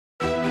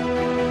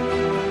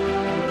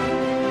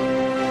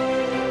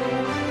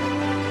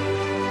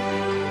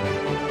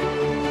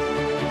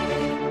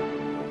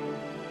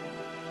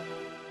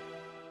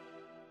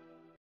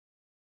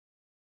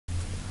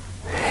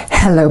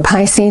Hello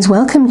Pisces,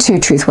 welcome to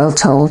Truth Well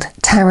Told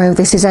Tarot.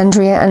 This is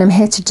Andrea and I'm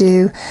here to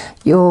do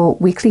your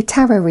weekly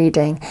tarot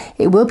reading.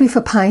 It will be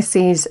for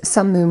Pisces,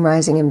 Sun, Moon,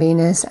 Rising and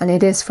Venus, and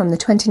it is from the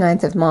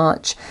 29th of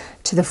March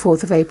to the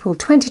 4th of April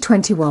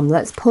 2021.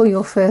 Let's pull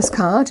your first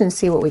card and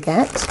see what we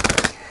get.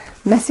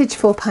 Message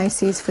for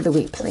Pisces for the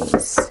week,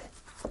 please.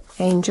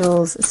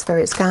 Angels,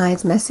 spirits,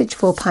 guides, message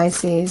for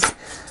Pisces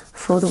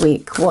for the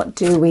week. What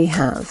do we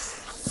have?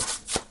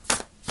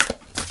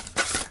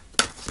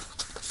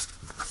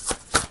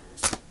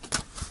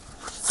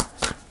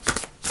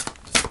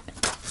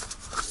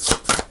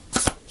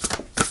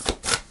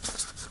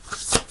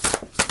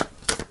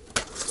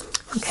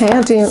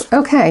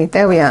 Okay,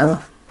 there we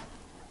are.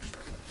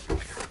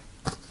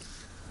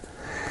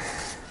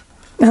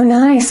 Oh,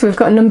 nice. We've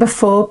got number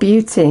 4,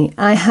 beauty.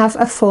 I have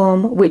a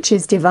form which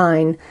is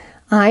divine.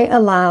 I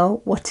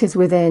allow what is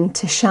within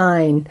to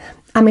shine.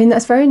 I mean,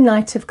 that's very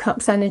Knight of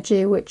Cups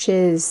energy, which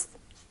is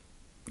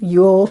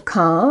your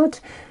card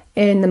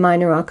in the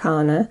Minor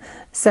Arcana.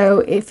 So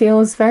it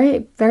feels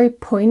very, very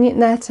poignant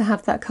there to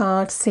have that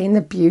card, seeing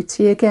the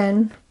beauty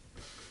again.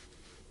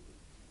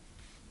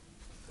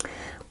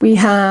 We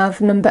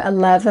have number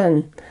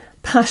 11,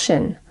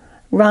 passion.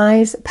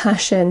 Rise,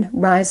 passion,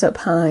 rise up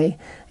high.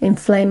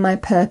 Inflame my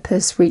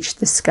purpose, reach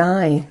the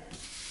sky.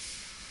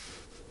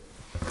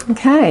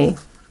 Okay.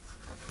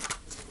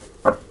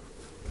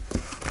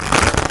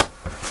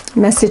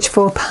 Message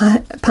for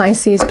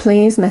Pisces,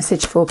 please.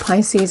 Message for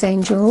Pisces,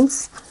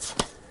 angels.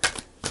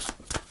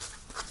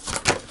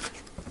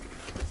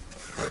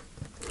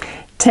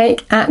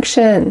 Take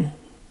action.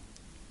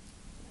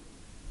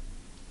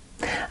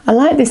 I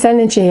like this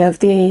energy of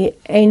the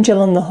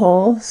angel on the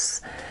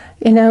horse.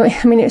 You know,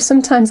 I mean,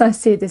 sometimes I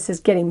see this as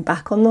getting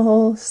back on the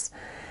horse,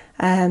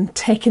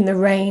 taking the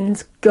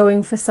reins,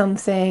 going for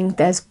something.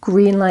 There's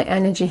green light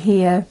energy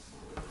here.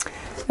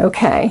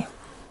 Okay.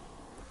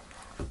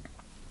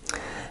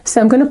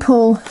 So I'm going to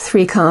pull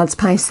 3 cards,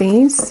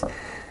 Pisces.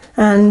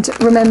 And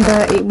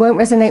remember, it won't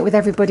resonate with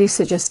everybody,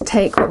 so just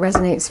take what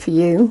resonates for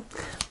you.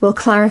 We'll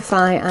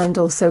clarify and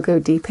also go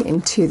deeper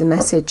into the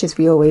message as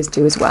we always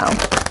do as well.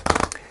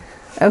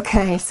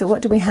 Okay, so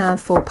what do we have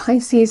for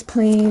Pisces,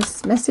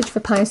 please? Message for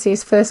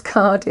Pisces. First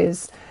card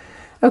is,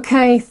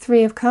 okay,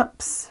 3 of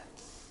Cups.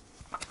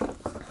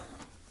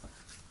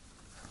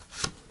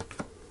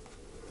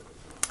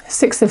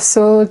 Six of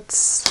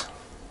Swords.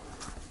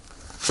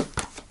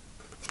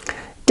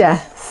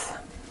 Death.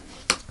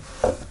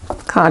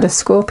 Card of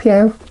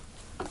Scorpio.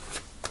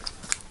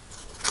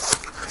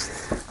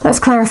 Let's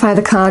clarify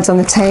the cards on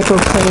the table,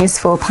 please,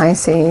 for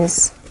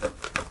Pisces.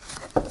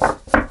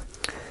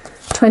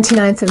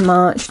 29th of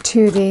March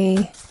to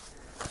the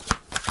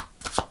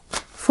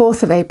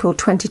 4th of April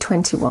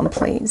 2021,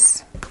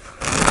 please.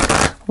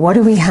 What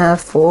do we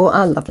have for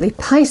our lovely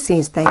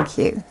Pisces? Thank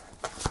you.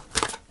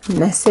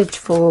 Message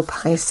for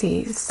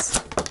Pisces.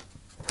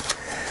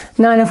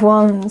 9 of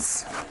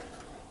Wands.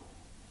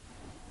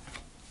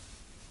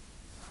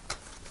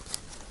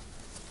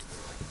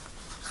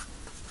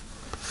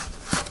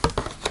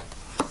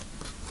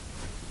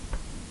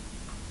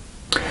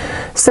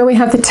 So we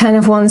have the 10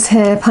 of Wands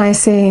here,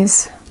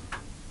 Pisces.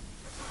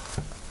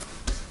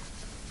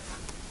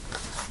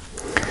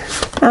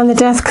 And the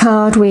Death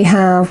card we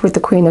have with the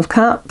Queen of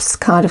Cups,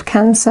 card of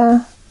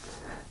Cancer,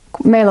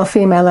 male or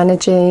female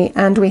energy,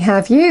 and we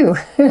have you.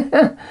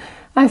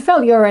 I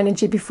felt your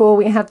energy before.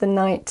 We have the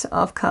Knight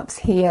of Cups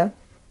here.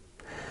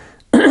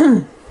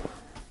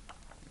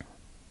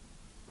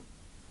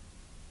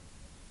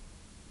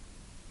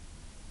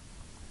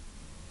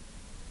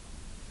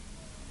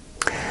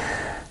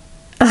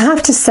 I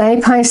have to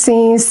say,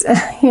 Pisces,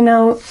 you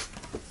know,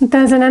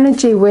 there's an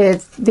energy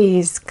with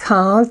these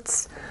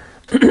cards.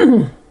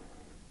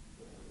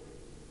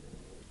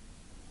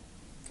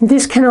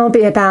 This can all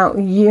be about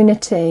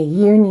unity,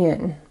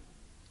 union,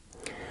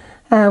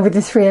 with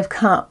the 3 of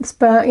Cups.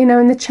 But, you know,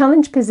 in the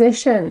challenge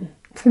position,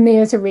 for me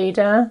as a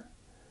reader,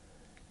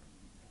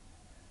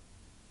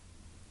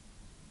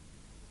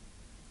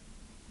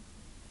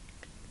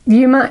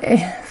 you might,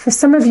 for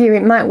some of you,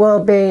 it might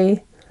well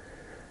be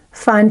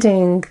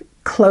finding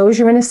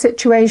closure in a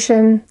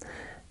situation.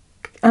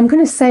 I'm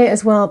going to say it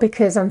as well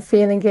because I'm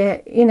feeling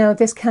it. You know,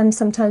 this can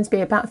sometimes be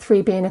about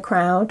 3 being a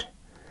crowd.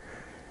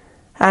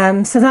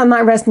 So that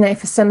might resonate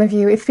for some of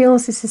you. It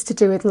feels this is to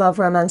do with love,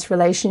 romance,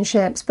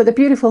 relationships. But the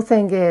beautiful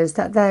thing is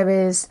that there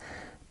is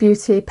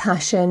beauty,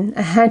 passion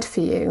ahead for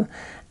you.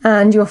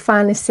 And you're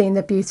finally seeing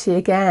the beauty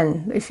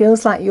again. It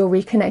feels like you're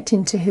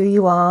reconnecting to who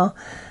you are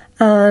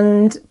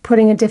and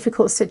putting a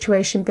difficult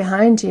situation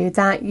behind you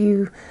that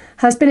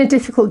has been a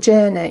difficult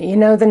journey. You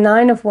know, the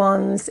 9 of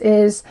Wands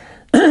is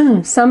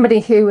somebody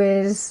who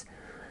is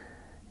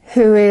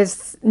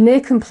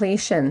near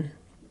completion.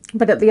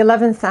 But at the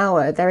 11th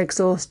hour, they're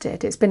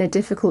exhausted. It's been a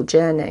difficult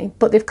journey,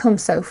 but they've come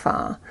so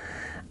far.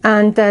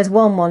 And there's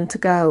one to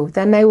go.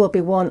 There may well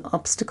be one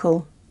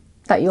obstacle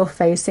that you're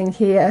facing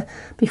here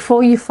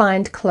before you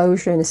find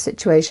closure in a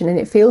situation. And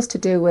it feels to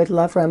do with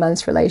love,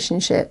 romance,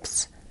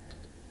 relationships.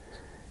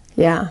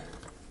 Yeah.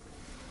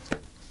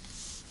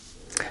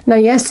 Now,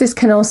 yes, this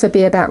can also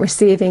be about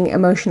receiving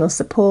emotional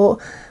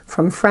support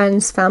from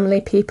friends,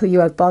 family, people you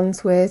have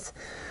bonds with,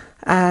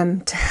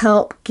 to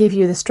help give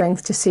you the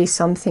strength to see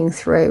something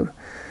through.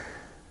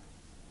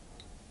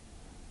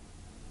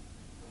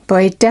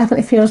 But it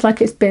definitely feels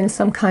like it's been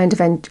some kind of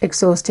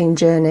exhausting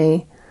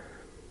journey.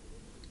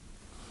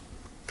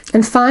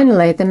 And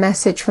finally, the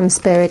message from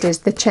Spirit is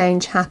the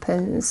change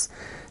happens.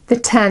 The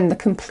 10, the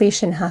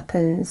completion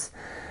happens.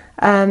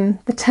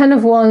 The 10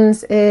 of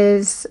Wands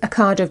is a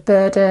card of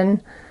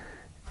burden,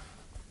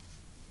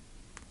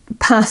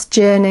 past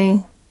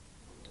journey,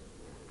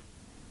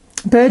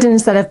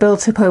 burdens that have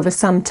built up over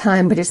some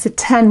time, but it's the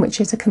 10 which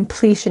is a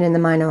completion in the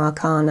minor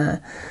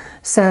arcana.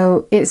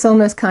 So it's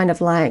almost kind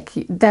of like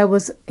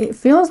it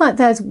feels like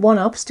there's one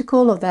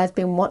obstacle, or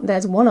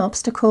there's one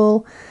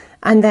obstacle,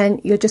 and then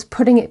you're just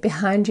putting it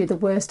behind you. The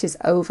worst is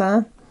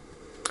over.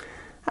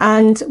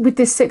 And with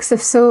this 6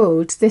 of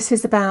Swords, this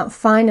is about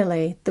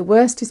finally, the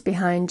worst is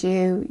behind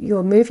you.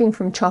 You're moving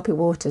from choppy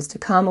waters to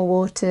calmer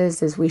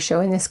waters, as we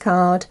show in this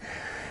card.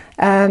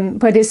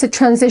 But it's a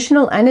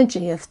transitional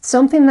energy of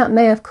something that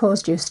may have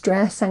caused you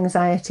stress,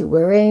 anxiety,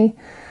 worry,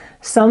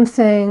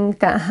 something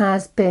that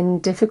has been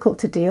difficult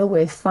to deal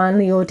with.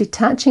 Finally, you're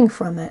detaching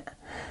from it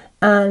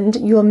and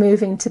you're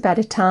moving to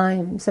better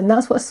times. And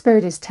that's what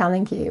Spirit is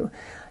telling you.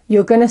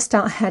 You're going to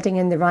start heading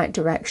in the right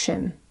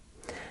direction.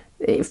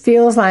 It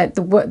feels like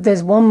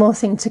there's one more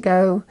thing to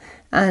go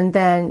and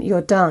then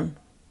you're done.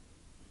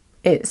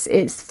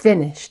 It's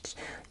finished.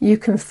 You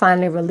can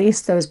finally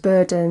release those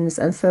burdens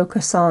and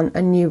focus on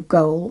a new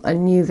goal, a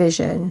new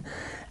vision,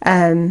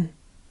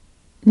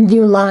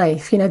 new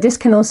life. You know, this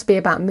can also be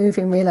about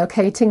moving,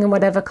 relocating,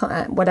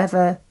 and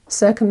whatever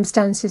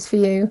circumstances for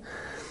you.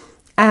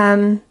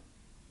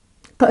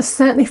 But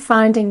certainly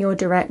finding your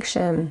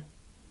direction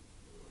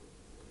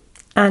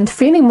and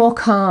feeling more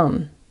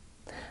calm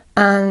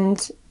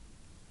and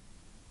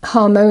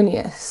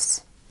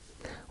harmonious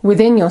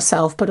within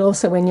yourself, but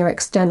also in your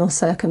external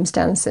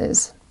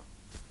circumstances.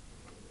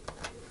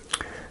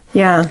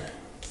 Yeah.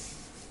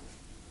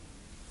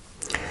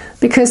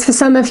 Because for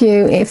some of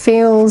you, it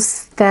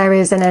feels there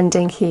is an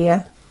ending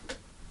here.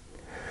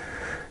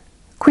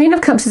 Queen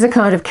of Cups is a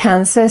card of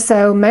Cancer,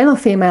 so male or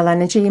female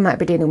energy, you might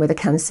be dealing with a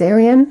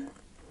Cancerian.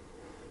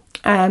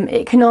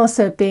 It can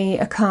also be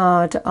a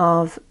card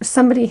of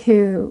somebody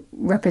who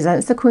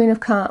represents the Queen of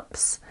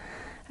Cups.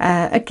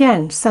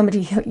 Again,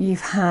 somebody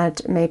you've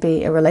had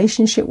maybe a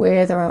relationship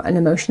with or an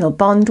emotional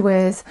bond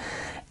with.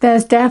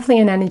 There's definitely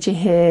an energy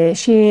here.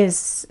 She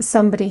is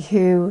somebody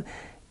who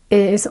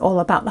is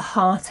all about the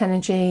heart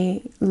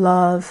energy,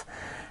 love.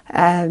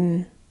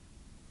 So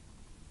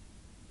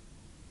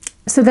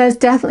there's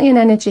definitely an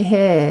energy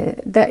here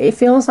that it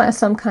feels like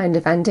some kind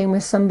of ending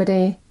with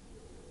somebody.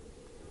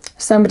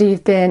 Somebody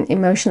you've been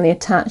emotionally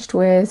attached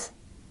with,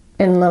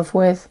 in love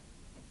with.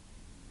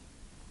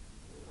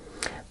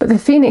 But the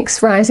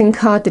Phoenix Rising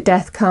card, the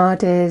Death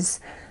card, is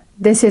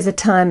this is a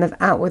time of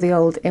out with the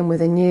old, in with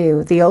the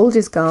new. The old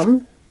is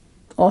gone,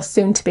 or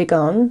soon to be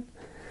gone,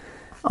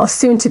 or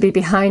soon to be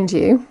behind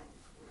you.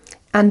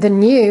 And the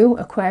new,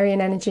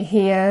 Aquarian energy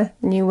here,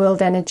 New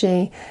World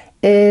energy,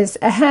 is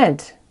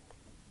ahead.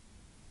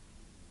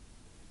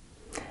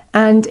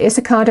 And it's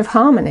a card of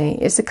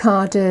harmony. It's a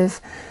card of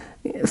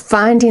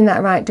finding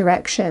that right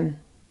direction.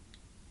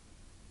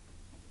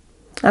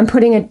 And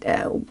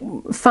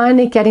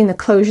finally getting the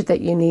closure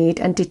that you need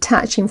and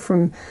detaching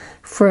from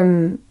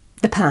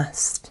the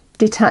past.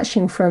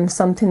 Detaching from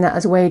something that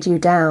has weighed you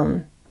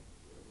down.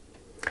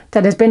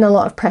 That has been a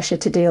lot of pressure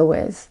to deal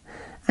with.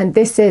 And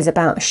this is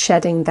about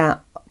shedding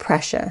that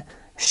pressure,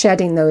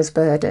 shedding those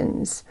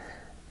burdens.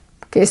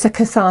 It's a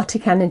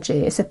cathartic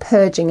energy, it's a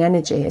purging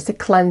energy, it's a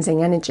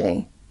cleansing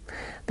energy.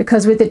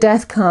 Because with the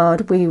Death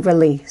card, we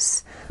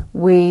release,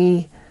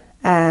 we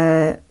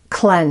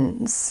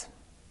cleanse.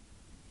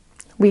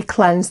 We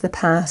cleanse the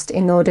past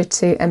in order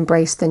to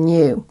embrace the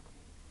new.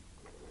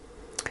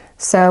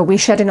 So we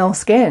shed an old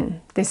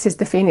skin. This is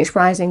the Phoenix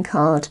Rising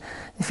card.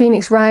 The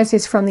Phoenix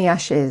rises from the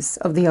ashes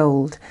of the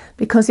old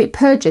because it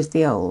purges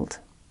the old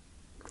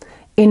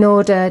in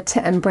order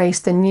to embrace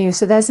the new.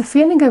 So there's a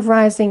feeling of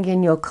rising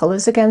in your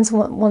colours again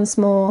once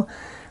more,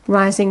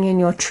 rising in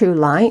your true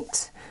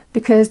light,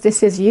 because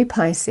this is you,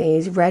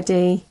 Pisces,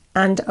 ready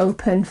and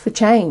open for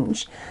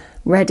change,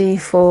 ready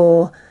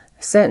for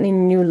certainly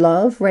new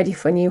love, ready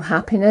for new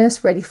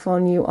happiness, ready for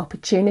new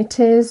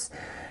opportunities,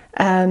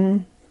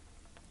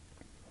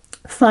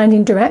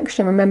 finding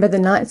direction. Remember, the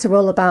nights are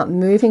all about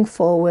moving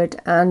forward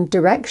and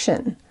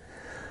direction.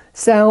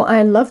 So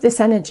I love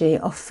this energy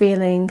of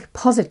feeling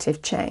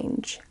positive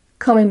change,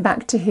 coming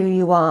back to who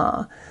you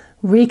are,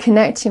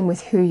 reconnecting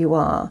with who you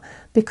are,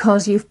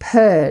 because you've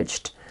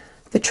purged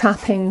the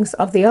trappings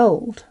of the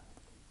old.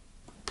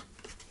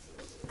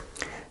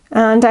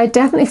 And I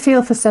definitely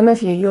feel for some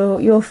of you,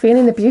 you're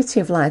feeling the beauty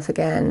of life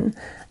again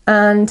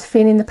and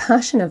feeling the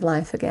passion of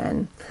life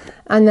again.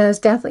 And there's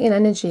definitely an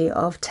energy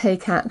of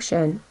take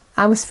action.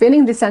 I was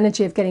feeling this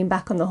energy of getting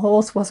back on the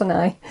horse, wasn't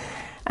I?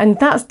 And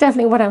that's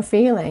definitely what I'm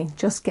feeling.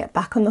 Just get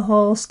back on the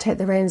horse, take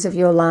the reins of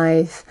your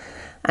life,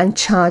 and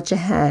charge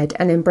ahead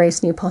and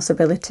embrace new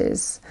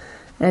possibilities.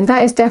 And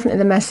that is definitely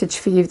the message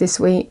for you this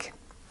week.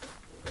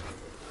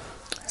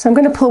 So I'm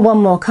going to pull one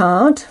more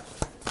card.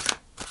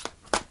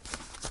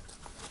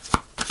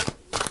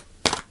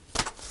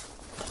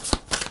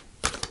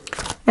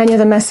 Any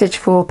other message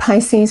for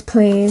Pisces,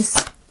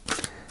 please?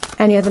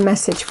 Any other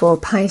message for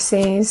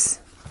Pisces?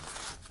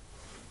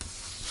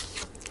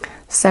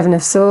 Seven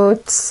of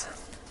Swords.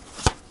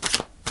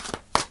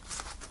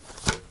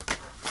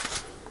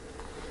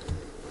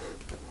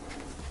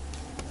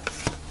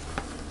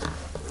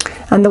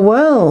 And the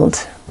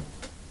World.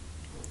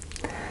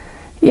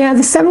 Yeah,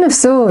 the Seven of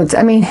Swords.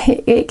 I mean,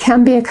 it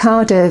can be a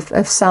card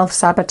of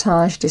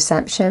self-sabotage,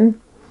 deception.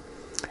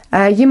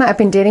 You might have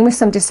been dealing with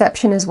some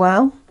deception as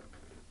well.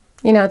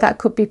 You know, that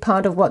could be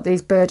part of what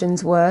these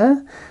burdens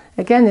were.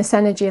 Again, this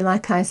energy,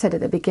 like I said at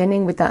the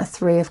beginning, with that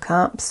Three of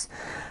Cups.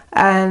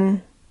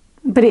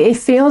 But it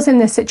feels in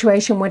this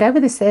situation, whatever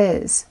this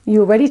is,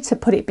 you're ready to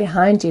put it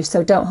behind you,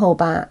 so don't hold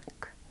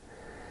back.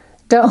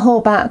 Don't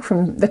hold back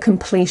from the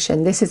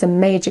completion. This is a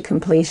major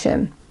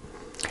completion.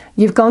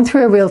 You've gone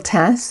through a real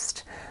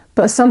test,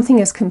 but something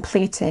is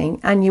completing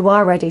and you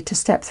are ready to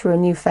step through a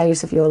new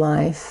phase of your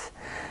life.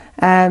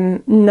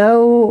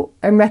 Know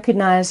and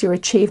recognize your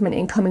achievement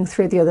in coming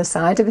through the other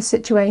side of a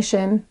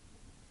situation.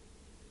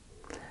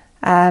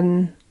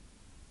 Yeah,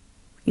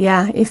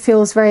 it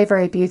feels very,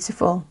 very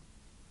beautiful.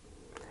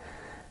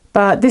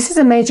 But this is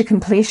a major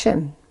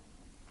completion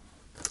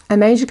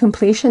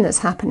that's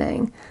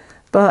happening,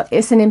 but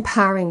it's an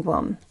empowering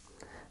one,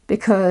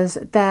 because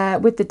there,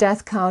 with the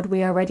Death card,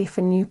 we are ready for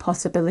new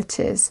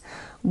possibilities.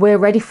 We're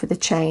ready for the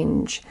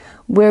change.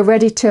 We're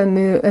ready to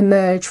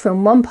emerge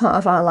from one part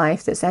of our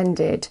life that's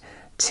ended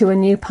to a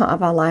new part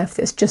of our life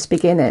that's just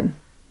beginning.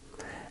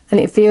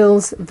 And it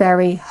feels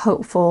very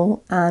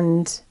hopeful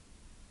and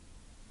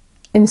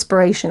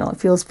inspirational. It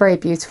feels very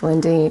beautiful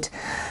indeed.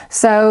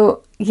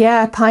 So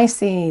yeah,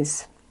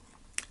 Pisces,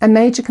 a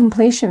major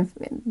completion.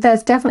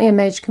 There's definitely a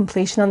major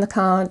completion on the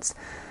cards,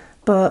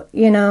 but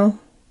you know,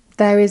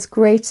 there is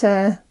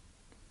greater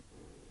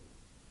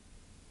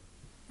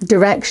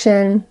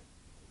direction,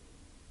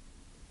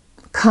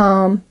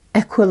 calm,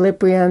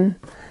 equilibrium,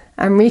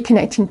 and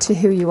reconnecting to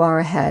who you are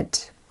ahead.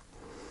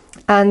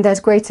 And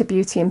there's greater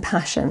beauty and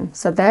passion.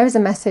 So there is a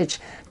message.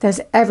 There's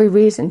every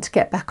reason to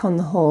get back on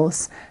the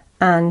horse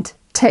and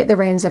take the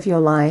reins of your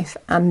life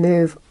and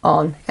move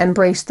on.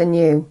 Embrace the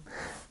new.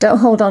 Don't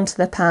hold on to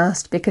the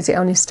past, because it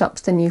only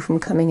stops the new from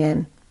coming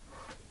in.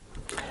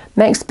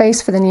 Make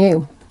space for the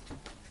new.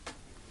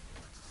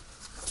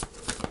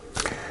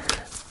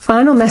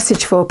 Final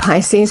message for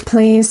Pisces,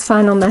 please.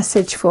 Final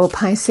message for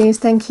Pisces.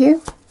 Thank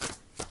you.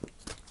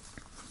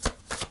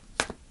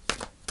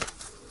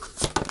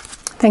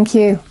 Thank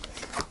you.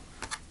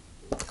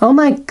 Oh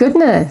my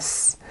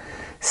goodness.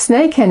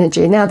 Snake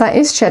energy. Now that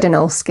is shedding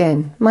old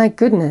skin. My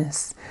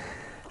goodness.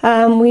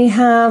 We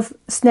have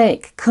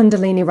Snake,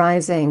 Kundalini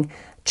rising.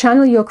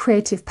 Channel your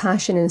creative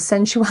passion and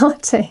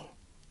sensuality.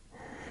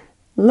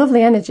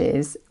 Lovely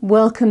energies.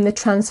 Welcome the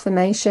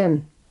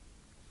transformation.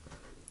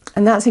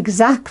 And that's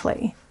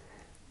exactly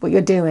what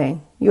you're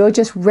doing. You're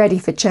just ready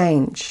for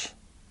change.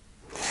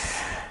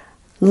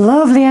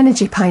 Lovely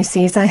energy,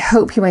 Pisces. I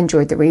hope you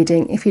enjoyed the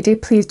reading. If you do,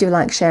 please do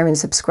like, share and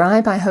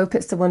subscribe. I hope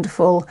it's a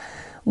wonderful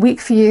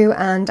week for you,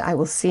 and I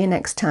will see you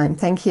next time.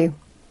 Thank you.